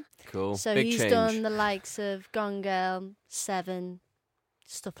 Okay? Cool. So Big he's change. done the likes of Gone Girl, Seven,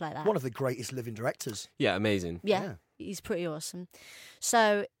 stuff like that. One of the greatest living directors. Yeah, amazing. Yeah, he's pretty awesome.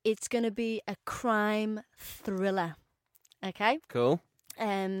 So it's going to be a crime thriller. Okay? Cool.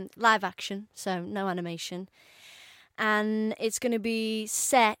 Live action, so no animation. And it's going to be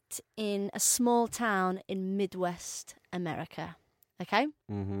set in a small town in Midwest America. Okay?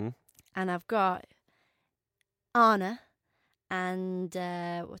 Mm-hmm. And I've got Anna and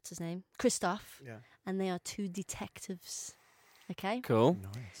what's his name? Christoph. Yeah. And they are 2 detectives. Okay? Cool.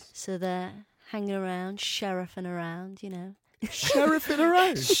 Nice. So they're hanging around, sheriffing around, you know. Sheriffing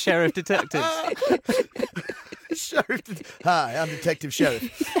around. Sheriff detectives. Sheriff. Hi, I'm Detective Sheriff.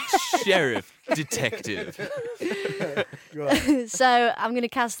 Sheriff detective. Right. So I'm going to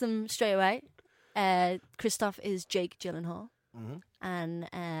cast them straight away. Christoph is Jake Gyllenhaal. Mm-hmm. And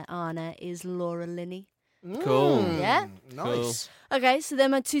Anna is Laura Linney. Cool. Yeah? Nice. Okay, so they're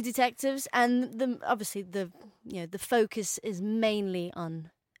my 2 detectives, and obviously the focus is mainly on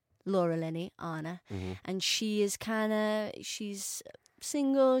Laura Linney, Anna, and she's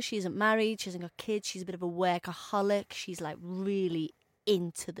single, she isn't married, she hasn't got kids, she's a bit of a workaholic, she's like really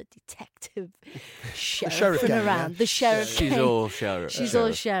into the detective sheriff sheriffing gang, around. yeah? The sheriff She's gang. all sheriff. She's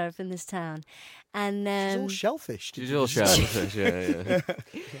all sheriff in this town. And She's all shellfish. did She's you all just say? sheriff.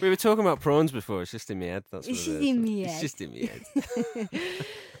 Yeah. We were talking about prawns before. It's just in my head. That's what It's it just is. in my It's head. just in my head.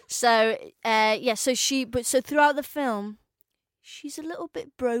 So throughout the film, she's a little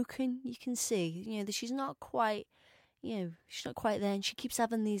bit broken. You can see, that she's not quite, she's not quite there, and she keeps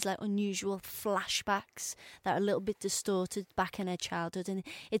having these like unusual flashbacks that are a little bit distorted back in her childhood, and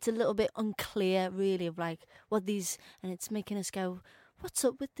it's a little bit unclear, really, of like what these, and it's making us go, what's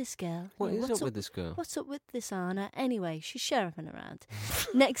up with this girl? What is What's up with this girl? What's up with this Anna? Anyway, she's sheriffing around.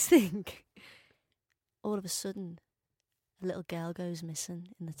 Next thing, all of a sudden, a little girl goes missing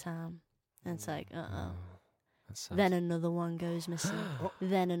in the town. And it's like, That's sad. Then another one goes missing.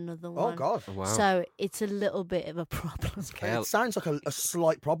 Then another one. Oh, God. Oh, wow. So it's a little bit of a problem. It sounds like a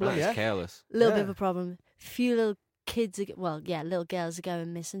slight problem, That is yeah? careless. A little bit Yeah. of a problem. Few little kids, little girls are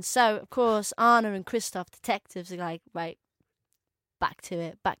going missing. So, of course, Anna and Christoph, detectives, are like, right, back to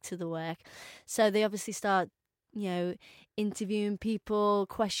it, back to the work. So they obviously start interviewing people,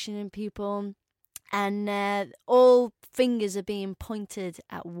 questioning people. And all fingers are being pointed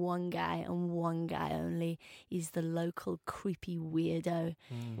at one guy and one guy only. He's the local creepy weirdo,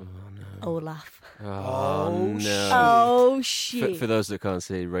 Olaf. Oh, no. Oh, shit. For those that can't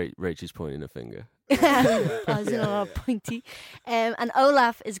see, Rachel's pointing a finger. Pointy. And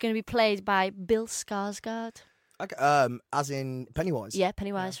Olaf is going to be played by Bill Skarsgård. Okay, as in Pennywise? Yeah,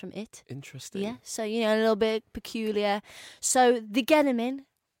 Pennywise from It. Interesting. Yeah, so, a little bit peculiar. So they get him in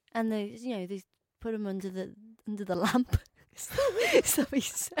and they put him under the lamp. Is that what you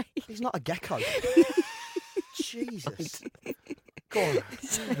say? He's not a gecko. Jesus. Go on.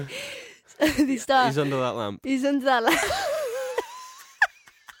 He's under that lamp. He's under that lamp.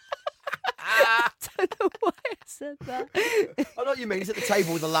 I don't know why I said that. I know what you mean. He's at the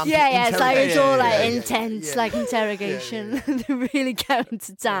table with the lamp. Yeah, it's all intense, like interrogation. They're really going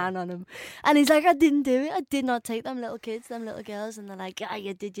to town on him. And he's like, I didn't do it. I did not take them little kids, them little girls. And they're like, yeah,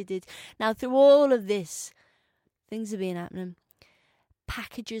 you did. Now, through all of this, things have been happening.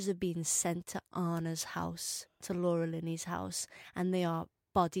 Packages are being sent to Anna's house, to Laura Linney's house, and they are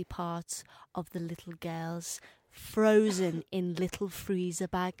body parts of the little girls frozen in little freezer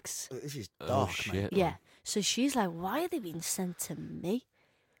bags. This is dark, shit. Yeah. So she's like, why are they being sent to me?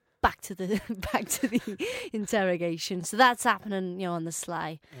 Back to the interrogation. So that's happening, on the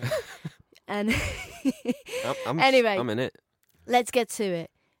sly. Yeah. And anyway, I'm in it. Let's get to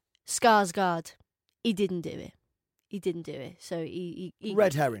it. Skarsgård, he didn't do it. So he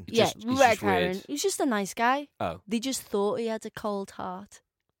red herring. Yeah, red herring. Weird. He's just a nice guy. Oh. They just thought he had a cold heart.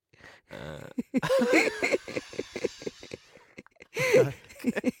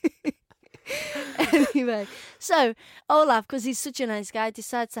 Anyway, so Olaf, because he's such a nice guy,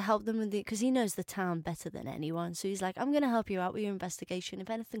 decides to help them with it because he knows the town better than anyone. So he's like, I'm going to help you out with your investigation. If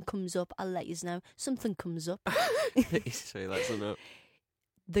anything comes up, I'll let you know. Something comes up. So he lets them know.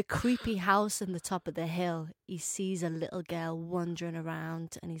 The creepy house on the top of the hill, he sees a little girl wandering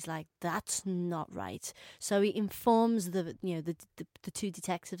around and he's like, that's not right. So he informs the two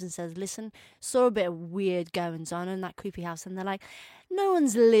detectives and says, listen, saw a bit of weird goings on in that creepy house. And they're like, no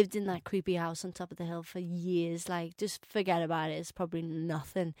one's lived in that creepy house on top of the hill for years. Like, just forget about it. It's probably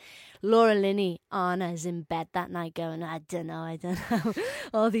nothing. Laura Linney, Anna, is in bed that night going, I don't know.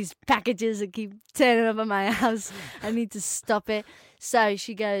 All these packages that keep turning up at my house. I need to stop it. So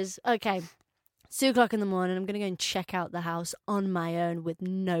she goes, okay, 2 o'clock in the morning, I'm going to go and check out the house on my own with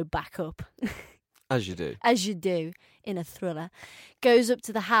no backup. As you do. As you do in a thriller. Goes up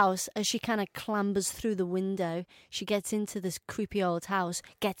to the house. As she kind of clambers through the window, she gets into this creepy old house,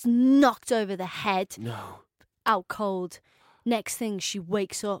 gets knocked over the head. No. Out cold. Next thing, she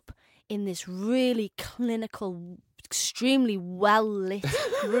wakes up in this really clinical, extremely well-lit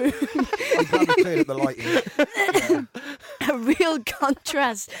room. I'm glad we cleared up the lighting. A real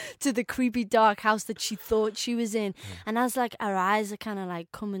contrast to the creepy dark house that she thought she was in. And as like her eyes are kind of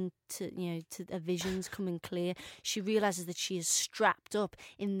like coming to, to her visions coming clear, she realizes that she is strapped up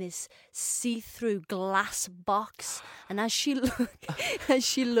in this see-through glass box. And as she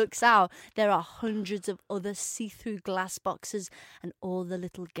looks out, there are hundreds of other see-through glass boxes, and all the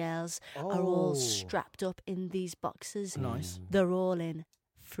little girls are all strapped up in these boxes. Nice. They're all in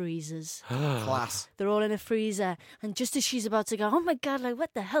freezers. Class. They're all in a freezer. And just as she's about to go, oh my God, like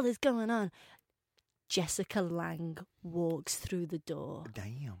what the hell is going on? Jessica Lange walks through the door.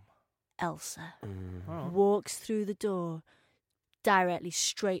 Damn. Elsa walks through the door directly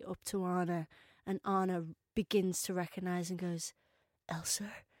straight up to Anna. And Anna begins to recognize and goes,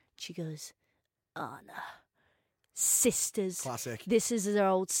 Elsa? She goes, Anna. Sisters. Classic. This is her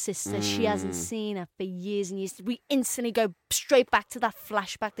old sister. She hasn't seen her for years and years. We instantly go straight back to that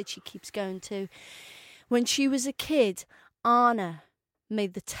flashback that she keeps going to. When she was a kid, Anna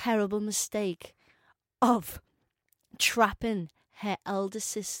made the terrible mistake of trapping her elder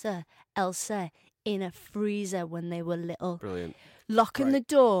sister, Elsa, in a freezer when they were little. Brilliant. Locking the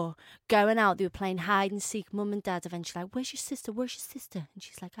door, going out. They were playing hide and seek. Mum and Dad eventually like, where's your sister? Where's your sister? And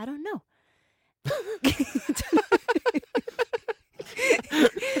she's like, I don't know.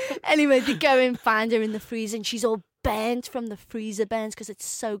 Anyway, they go and find her in the freezer, and she's all burnt from the freezer burns because it's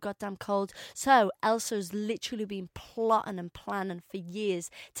so goddamn cold. So Elsa's literally been plotting and planning for years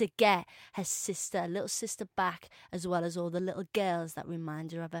to get her sister, little sister, back, as well as all the little girls that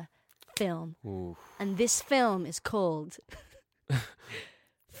remind her of her film. Ooh. And this film is called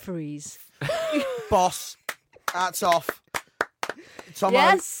Freeze. Boss, hats off. Tomo,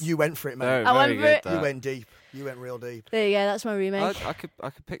 Yes. you went for it, mate. I went for it. You went deep. You went real deep. There you go, that's my remake. I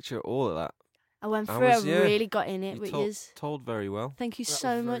could picture all of that. I went for it, I really got in it with you yous. told very well. Thank you That was so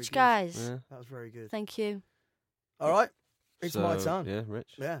very much, good. guys. Yeah. That was very good. Thank you. All right, it's my So, turn. Yeah,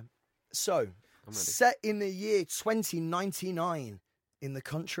 Rich. Yeah. So, set in the year 2099 in the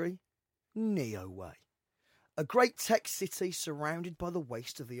country, Neoway. A great tech city surrounded by the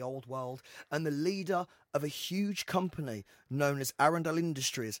waste of the old world and the leader of a huge company known as Arundel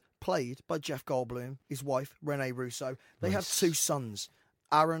Industries, played by Jeff Goldblum, his wife, Renee Russo. They have 2 sons,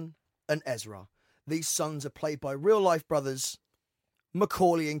 Aaron and Ezra. These sons are played by real-life brothers,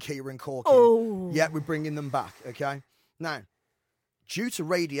 Macaulay and Kieran Culkin. Oh. Yeah, we're bringing them back, okay? Now, due to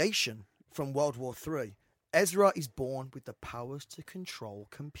radiation from World War III, Ezra is born with the powers to control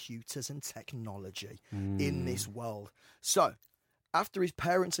computers and technology in this world. So, after his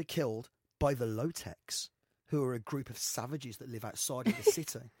parents are killed by the Low-Techs, who are a group of savages that live outside of the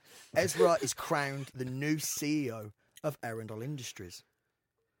city, Ezra is crowned the new CEO of Arundel Industries.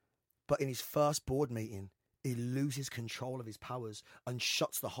 But in his first board meeting, he loses control of his powers and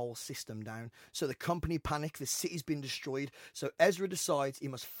shuts the whole system down. So the company panic, the city's been destroyed. So Ezra decides he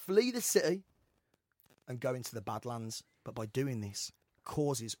must flee the city and go into the Badlands. But by doing this,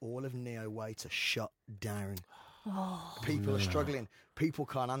 causes all of Neoway to shut down. People are struggling. People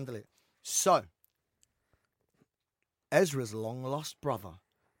can't handle it. So, Ezra's long-lost brother,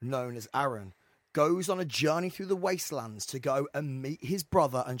 known as Aaron, goes on a journey through the wastelands to go and meet his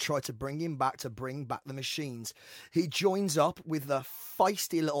brother and try to bring him back, to bring back the machines. He joins up with the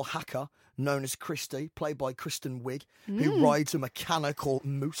feisty little hacker known as Christy, played by Kristen Wiig, who rides a mechanical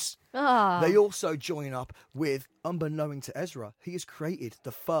moose. They also join up with, unbeknown to Ezra, he has created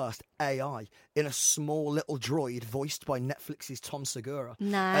the first AI in a small little droid voiced by Netflix's Tom Segura.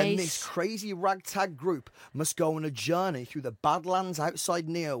 Nice. And this crazy ragtag group must go on a journey through the Badlands outside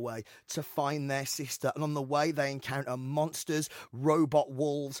Neoway to find their sister. And on the way, they encounter monsters, robot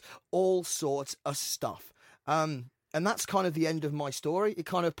wolves, all sorts of stuff. And that's kind of the end of my story. It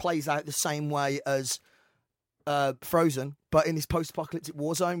kind of plays out the same way as Frozen, but in this post-apocalyptic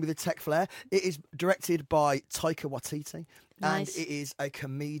war zone with a tech flair. It is directed by Taika Waititi, and it is a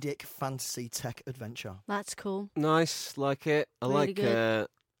comedic fantasy tech adventure. That's cool. Nice, like it. I Really like good.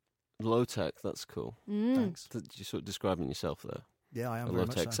 low-tech, that's cool. Thanks. You're sort of describing yourself there. Yeah, I am A very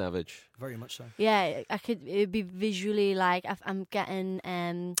much low-tech so. savage. Very much so. Yeah, it'd be visually like, I'm getting,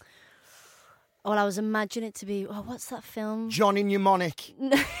 I was imagining it to be, what's that film? Johnny Mnemonic.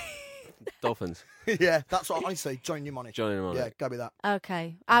 Dolphins. Yeah, that's what I say. Johnny Mnemonic. Johnny Mnemonic. Yeah, go with that.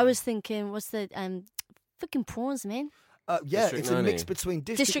 Okay. I was thinking, what's the, fucking prawns, man. Yeah, District it's a 9, mix between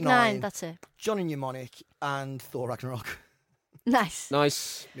District 9, that's it. Johnny Mnemonic, and Thor Ragnarok. Nice.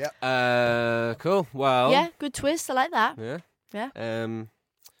 Nice. Yeah. Cool. Well. Yeah, good twist. I like that. Yeah. Yeah.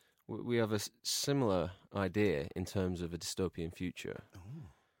 We have a similar idea in terms of a dystopian future.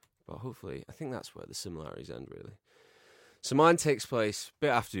 But hopefully, I think that's where the similarities end, really. So mine takes place a bit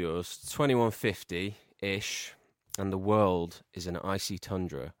after yours, 2150-ish, and the world is an icy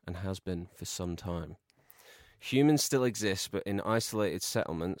tundra and has been for some time. Humans still exist, but in isolated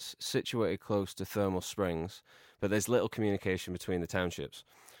settlements situated close to thermal springs, but there's little communication between the townships.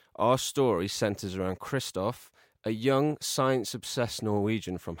 Our story centres around Kristoff, a young, science-obsessed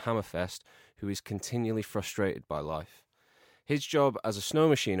Norwegian from Hammerfest who is continually frustrated by life. His job as a snow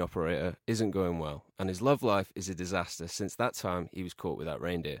machine operator isn't going well, and his love life is a disaster since that time he was caught without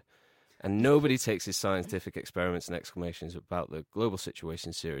reindeer. And nobody takes his scientific experiments and exclamations about the global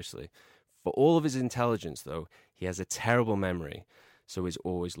situation seriously. For all of his intelligence, though, he has a terrible memory, so is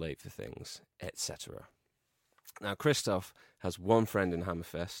always late for things, etc. Now, Kristoff has one friend in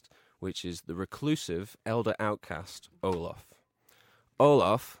Hammerfest, which is the reclusive elder outcast, Olaf.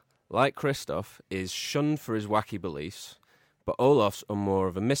 Olaf, like Kristoff, is shunned for his wacky beliefs, but Olaf's are more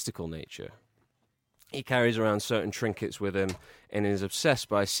of a mystical nature. He carries around certain trinkets with him and is obsessed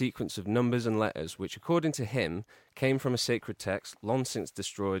by a sequence of numbers and letters which, according to him, came from a sacred text long since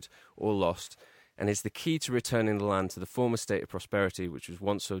destroyed or lost, and is the key to returning the land to the former state of prosperity which was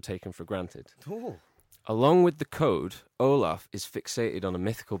once so taken for granted. Ooh. Along with the code, Olaf is fixated on a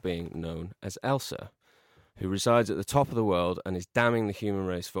mythical being known as Elsa, who resides at the top of the world and is damning the human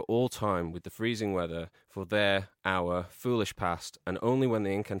race for all time with the freezing weather for our foolish past, and only when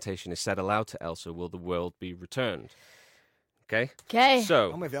the incantation is said aloud to Elsa will the world be returned. Okay? Okay.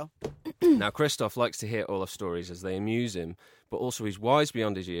 So, I'm with you. now Kristoff likes to hear Olaf's stories as they amuse him, but also he's wise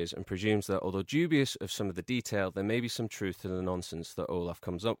beyond his years and presumes that, although dubious of some of the detail, there may be some truth to the nonsense that Olaf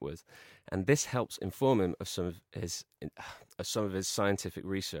comes up with, and this helps inform him of some of his scientific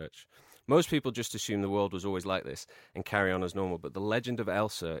research. Most people just assume the world was always like this and carry on as normal, but the legend of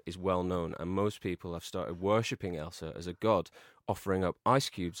Elsa is well known, and most people have started worshipping Elsa as a god, offering up ice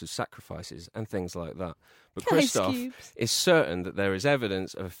cubes as sacrifices and things like that. But Kristoff is certain that there is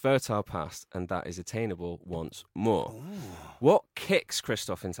evidence of a fertile past, and that is attainable once more. Ooh. What kicks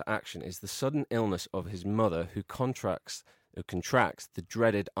Kristoff into action is the sudden illness of his mother, who contracts the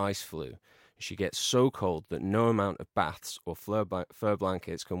dreaded ice flu. She gets so cold that no amount of baths or fur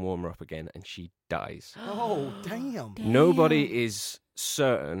blankets can warm her up again, and she dies. Oh, damn. Nobody is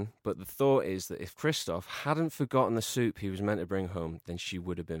certain, but the thought is that if Kristoff hadn't forgotten the soup he was meant to bring home, then she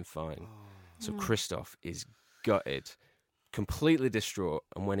would have been fine. So Kristoff is gutted, completely distraught,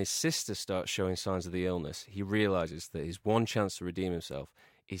 and when his sister starts showing signs of the illness, he realises that his one chance to redeem himself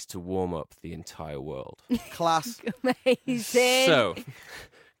is to warm up the entire world. Class. Amazing. So,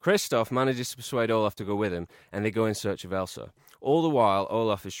 Kristoff manages to persuade Olaf to go with him, and they go in search of Elsa. All the while,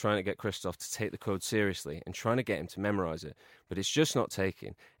 Olaf is trying to get Kristoff to take the code seriously and trying to get him to memorise it, but it's just not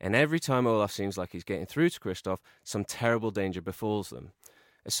taking. And every time Olaf seems like he's getting through to Kristoff, some terrible danger befalls them.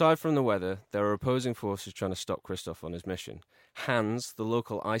 Aside from the weather, there are opposing forces trying to stop Kristoff on his mission. Hans, the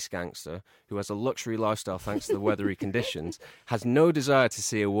local ice gangster, who has a luxury lifestyle thanks to the weathery conditions, has no desire to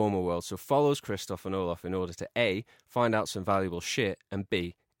see a warmer world, so follows Kristoff and Olaf in order to A, find out some valuable shit, and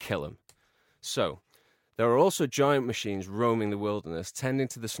B, kill him. So, there are also giant machines roaming the wilderness, tending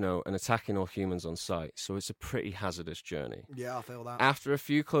to the snow and attacking all humans on sight, so it's a pretty hazardous journey. Yeah, I feel that. After a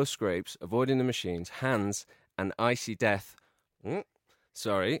few close scrapes, avoiding the machines, Hans and Icy Death...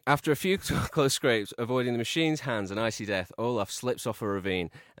 After a few close scrapes, avoiding the machine's hands and icy death, Olaf slips off a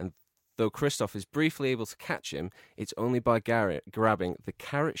ravine, and though Kristoff is briefly able to catch him, it's only by grabbing the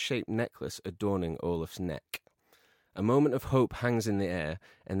carrot-shaped necklace adorning Olaf's neck. A moment of hope hangs in the air,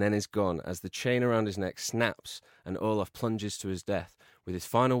 and then is gone as the chain around his neck snaps, and Olaf plunges to his death, with his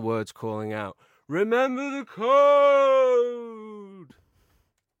final words calling out, "Remember the code!"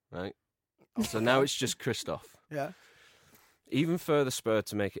 Right? So now it's just Kristoff. Yeah. Even further spurred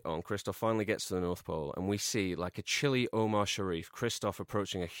to make it on, Kristoff finally gets to the North Pole, and we see, like a chilly Omar Sharif, Kristoff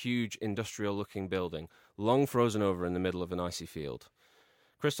approaching a huge industrial-looking building, long frozen over in the middle of an icy field.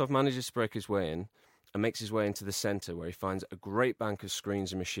 Kristoff manages to break his way in, and makes his way into the centre, where he finds a great bank of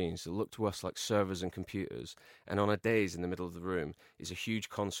screens and machines that look to us like servers and computers, and on a dais in the middle of the room is a huge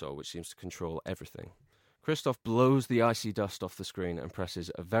console which seems to control everything. Kristoff blows the icy dust off the screen and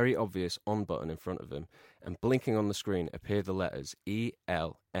presses a very obvious on button in front of him, and blinking on the screen appear the letters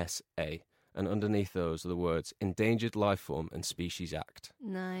ELSA, and underneath those are the words Endangered Life Form and Species Act.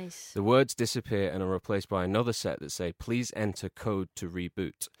 Nice. The words disappear and are replaced by another set that say, "Please enter code to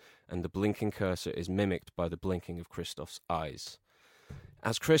reboot," and the blinking cursor is mimicked by the blinking of Kristoff's eyes.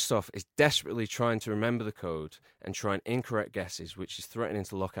 As Kristoff is desperately trying to remember the code and trying incorrect guesses, which is threatening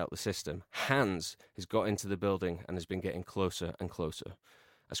to lock out the system, Hans has got into the building and has been getting closer and closer.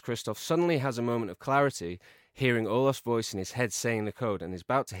 As Kristoff suddenly has a moment of clarity, hearing Olaf's voice in his head saying the code and is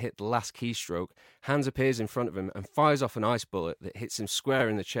about to hit the last keystroke, Hans appears in front of him and fires off an ice bullet that hits him square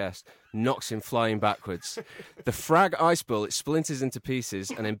in the chest, knocks him flying backwards. The frag ice bullet splinters into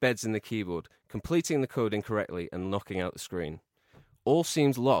pieces and embeds in the keyboard, completing the code incorrectly and knocking out the screen. All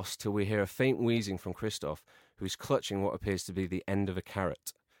seems lost till we hear a faint wheezing from Kristoff, who is clutching what appears to be the end of a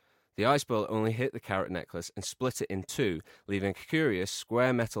carrot. The ice bullet only hit the carrot necklace and split it in two, leaving a curious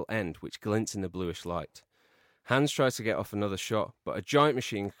square metal end which glints in the bluish light. Hans tries to get off another shot, but a giant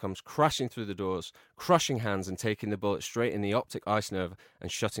machine comes crashing through the doors, crushing Hans and taking the bullet straight in the optic ice nerve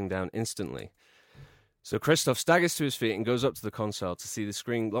and shutting down instantly. So Kristoff staggers to his feet and goes up to the console to see the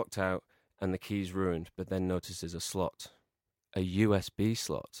screen locked out and the keys ruined, but then notices a slot. A USB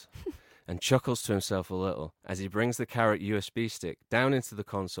slot, and chuckles to himself a little. As he brings the carrot USB stick down into the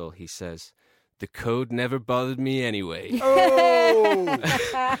console, he says, "The code never bothered me anyway." Oh!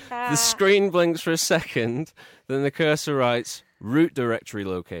 The screen blinks for a second, then the cursor writes, "Root directory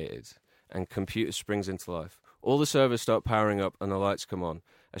located," and computer springs into life. All the servers start powering up and the lights come on.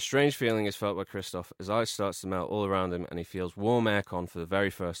 A strange feeling is felt by Kristoff as ice starts to melt all around him and he feels warm aircon for the very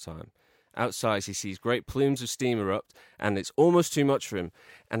first time. Outside, he sees great plumes of steam erupt, and it's almost too much for him.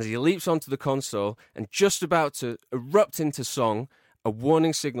 And as he leaps onto the console and just about to erupt into song, a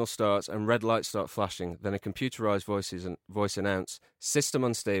warning signal starts and red lights start flashing. Then a computerized voice announce, "System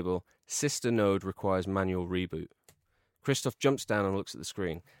unstable. Sister node requires manual reboot." Kristoff jumps down and looks at the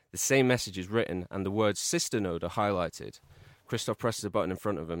screen. The same message is written, and the words "Sister node" are highlighted. Kristoff presses a button in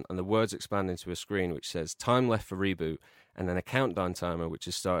front of him, and the words expand into a screen which says, "Time left for reboot," and then a countdown timer which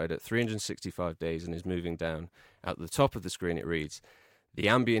has started at 365 days and is moving down. At the top of the screen it reads, "The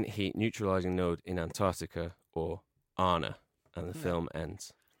ambient heat neutralizing node in Antarctica," or ANA, and the film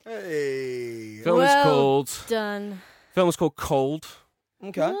ends. Hey. Film is called. Done. Film is called Cold.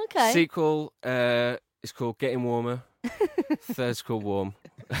 Okay. Okay. Sequel is called Getting Warmer. Third's called Warm.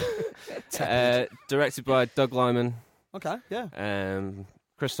 Directed by Doug Liman. Okay, yeah.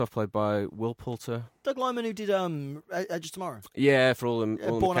 Christoph played by Will Poulter. Doug Liman, who did Edge of Tomorrow. Yeah, for all the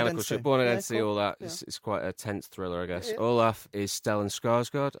Born mechanical shit. Born Identity, all that. Yeah. It's quite a tense thriller, I guess. Olaf is Stellan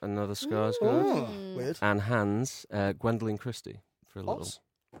Skarsgård, another Skarsgård. Weird. And Hans, Gwendolyn Christie for a little. Lots.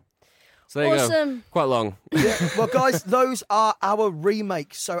 So there you go. Awesome. Quite long. Yeah. Well, guys, those are our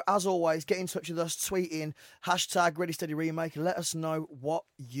remakes. So, as always, get in touch with us, tweet in, hashtag Ready Steady Remake. Let us know what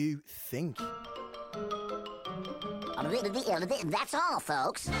you think. That's all,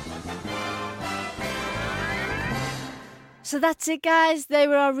 folks. So that's it, guys. They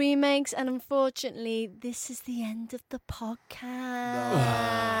were our remakes, and unfortunately, this is the end of the podcast.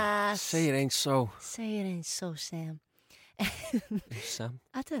 Say it ain't so. Say it ain't so, Sam. Sam?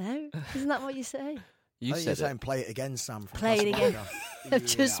 I don't know. Isn't that what you say? You You're said saying play it again, Sam. from Play it again. Casablanca. I've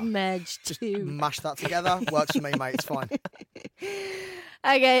just merged two. Mash that together. Works for me, mate. It's fine.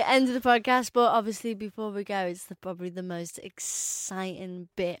 Okay, end of the podcast. But obviously, before we go, it's probably the most exciting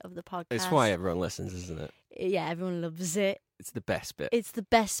bit of the podcast. It's why everyone listens, isn't it? Yeah, everyone loves it. It's the best bit. It's the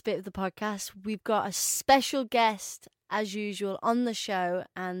best bit of the podcast. We've got a special guest, as usual, on the show.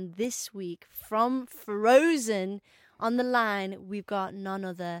 And this week, from Frozen, on the line, we've got none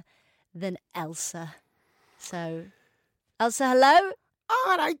other than Elsa. So, Elsa, hello?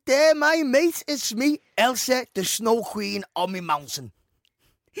 All right there, my mate. It's me, Elsa, the Snow Queen on me mountain.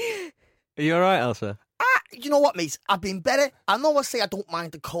 Are you all right, Elsa? You know what, mate? I've been better. I know I say I don't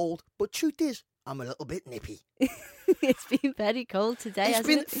mind the cold, but truth is, I'm a little bit nippy. It's been very cold today, It's hasn't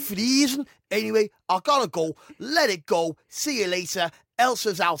been it? freezing. Anyway, I gotta go. Let it go. See you later.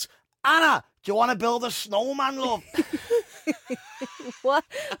 Elsa's out. Anna, do you want to build a snowman, love? What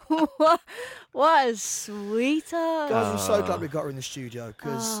a sweetheart. Guys, I'm so glad we got her in the studio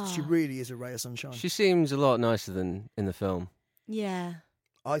because she really is a ray of sunshine. She seems a lot nicer than in the film. Yeah.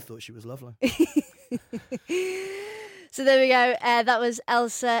 I thought she was lovely. So there we go. That was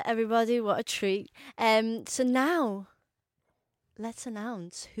Elsa, everybody. What a treat. So now, let's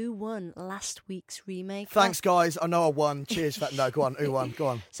announce who won last week's remake. Thanks, guys. I know I won. Cheers for that. No, go on. Who won? Go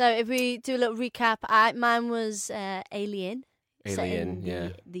on. So if we do a little recap, mine was Alien. Set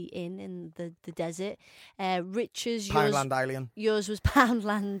in the inn in the desert. Rich's Poundland Alien. Yours was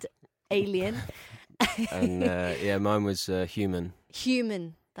Poundland Alien. And mine was Human.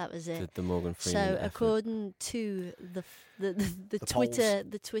 Human. That was it. The Morgan Freeman. So effort. according to the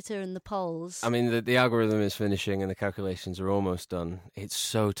Twitter and the polls. I mean, the algorithm is finishing and the calculations are almost done. It's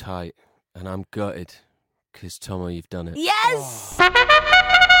so tight, and I'm gutted because Tomo, you've done it. Yes.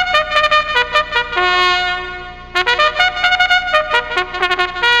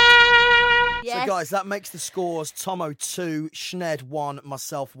 So, guys, that makes the scores Tomo 2, Schned 1,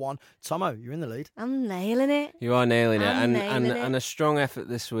 myself 1. Tomo, you're in the lead. I'm nailing it. You are nailing it, I'm and nailing it. and a strong effort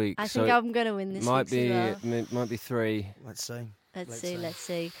this week. I so think I'm going to win this might week be as well. might be 3. Let's see. Let's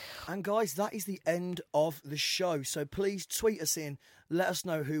see. And, guys, that is the end of the show. So, please tweet us in. Let us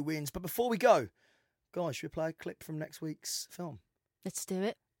know who wins. But before we go, guys, should we play a clip from next week's film? Let's do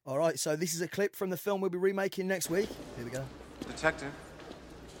it. All right, so this is a clip from the film we'll be remaking next week. Here we go. Detective.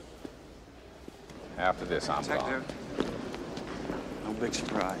 After this, I'm gone. No big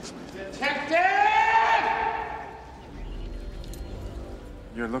surprise. Detective!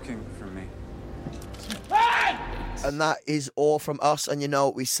 You're looking for me. And that is all from us. And you know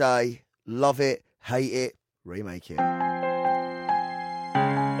what we say. Love it, hate it, remake it.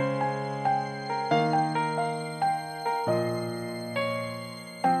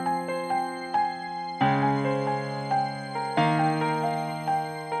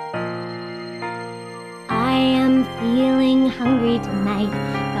 I am feeling hungry tonight,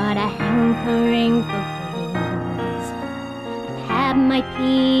 got a hankering for greens. I've had my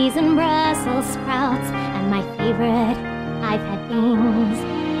peas and Brussels sprouts, and my favorite, I've had beans.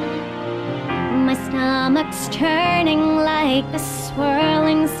 My stomach's churning like a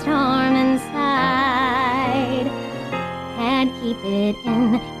swirling storm inside. Can't keep it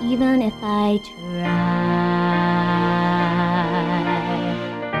in, even if I try.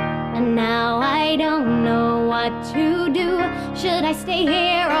 And now I don't know what to do. Should I stay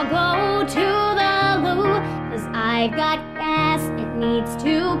here or go to the loo? 'Cause I've got gas, it needs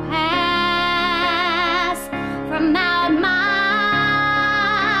to pass from out my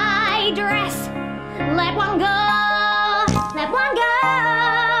dress. Let one go, let one go.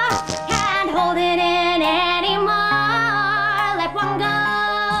 Can't hold it in anymore. Let one go,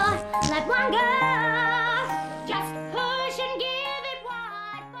 let one go.